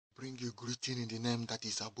bring you greeting in the name that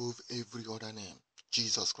is above every other name,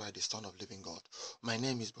 Jesus Christ, the Son of living God. My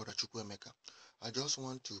name is Brother Chukwuemeka. I just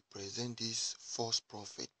want to present this false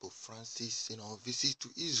prophet, Pope Francis, visit to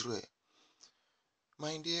Israel.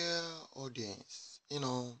 My dear audience,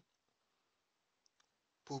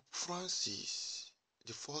 Pope Francis,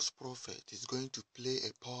 the false prophet, is going to play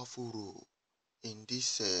a powerful role in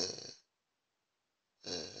this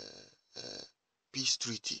peace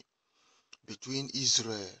treaty between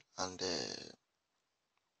Israel and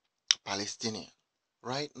Palestinian.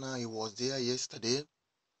 Right now, he was there yesterday.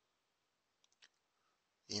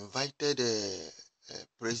 He invited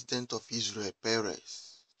President of Israel,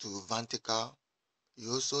 Peres, to Vatican. He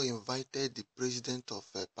also invited the President of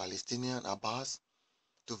Palestinian, Abbas,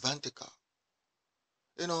 to Vatican.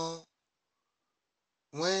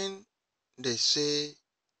 When they say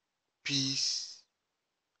peace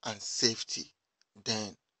and safety,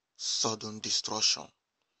 then sudden destruction.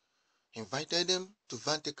 Invited them to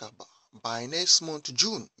Vatican by next month,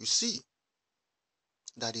 June. You see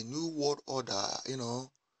that the new world order,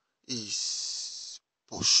 is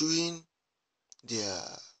pursuing their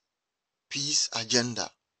peace agenda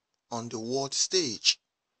on the world stage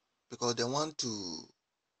because they want to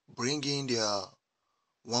bring in their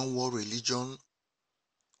one world religion,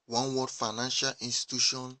 one world financial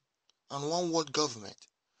institution, and one world government.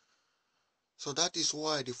 So that is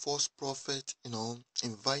why the false prophet,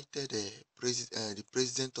 invited the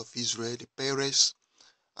president of Israel, the Peres,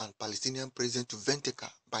 and Palestinian president to Vatican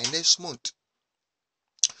by next month.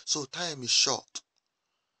 So time is short.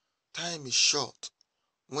 Time is short.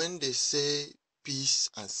 When they say peace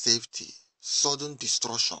and safety, sudden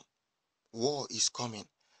destruction, war is coming.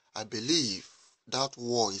 I believe that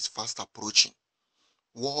war is fast approaching.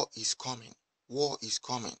 War is coming. War is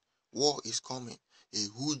coming. War is coming. A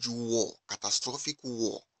huge war, catastrophic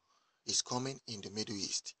war is coming in the Middle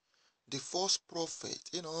East. The false prophet,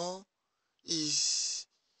 is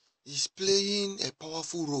playing a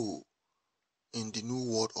powerful role in the new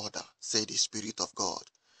world order, say the Spirit of God.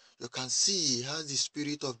 You can see he has the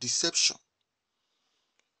spirit of deception.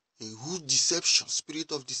 A huge deception,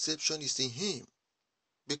 spirit of deception is in him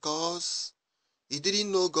because he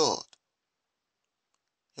didn't know God.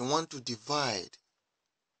 He wants to divide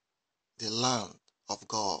the land of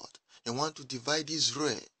God. He wants to divide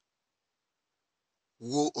Israel.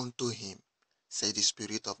 Woe unto him, say the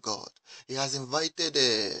Spirit of God. He has invited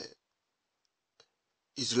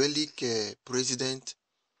Israeli president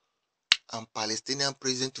and Palestinian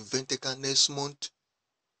president to Vatican next month.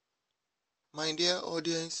 My dear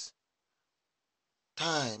audience,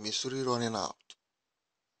 time is really running out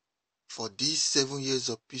for these 7 years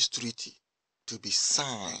of peace treaty to be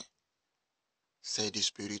signed, say the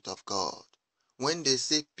Spirit of God. When they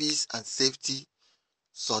say peace and safety,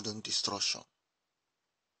 sudden destruction.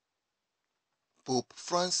 Pope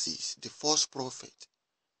Francis, the false prophet,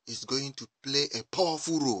 is going to play a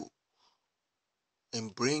powerful role in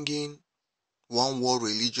bringing one world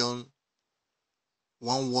religion,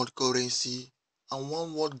 one world currency, and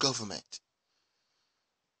one world government,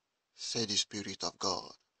 say the Spirit of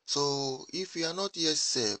God. So if you are not yet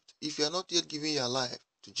saved, if you are not yet giving your life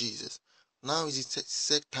to Jesus, now is the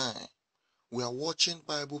set time. We are watching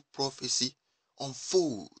Bible prophecy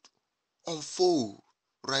unfold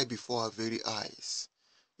right before our very eyes.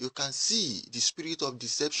 You can see the spirit of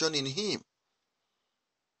deception in him,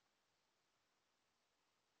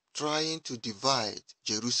 trying to divide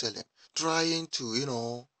Jerusalem, trying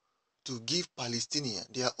to, to give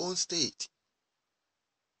Palestinians their own state.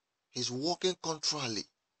 He's walking contrarily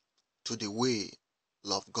to the way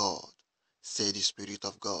of God, say the Spirit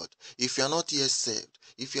of God. If you are not yet saved,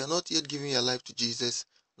 if you are not yet giving your life to Jesus,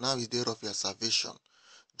 now is the day of your salvation.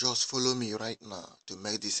 Just follow me right now to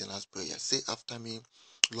make this last prayer. Say after me,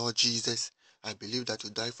 Lord Jesus, I believe that you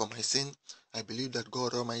died for my sin. I believe that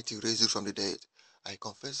God Almighty raised you from the dead. I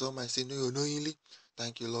confess all my sin unknowingly.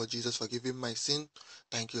 Thank you, Lord Jesus, for giving my sin.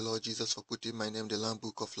 Thank you, Lord Jesus, for putting my name in the Lamb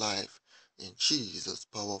Book of Life. In Jesus'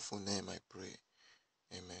 powerful name I pray.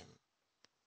 Amen.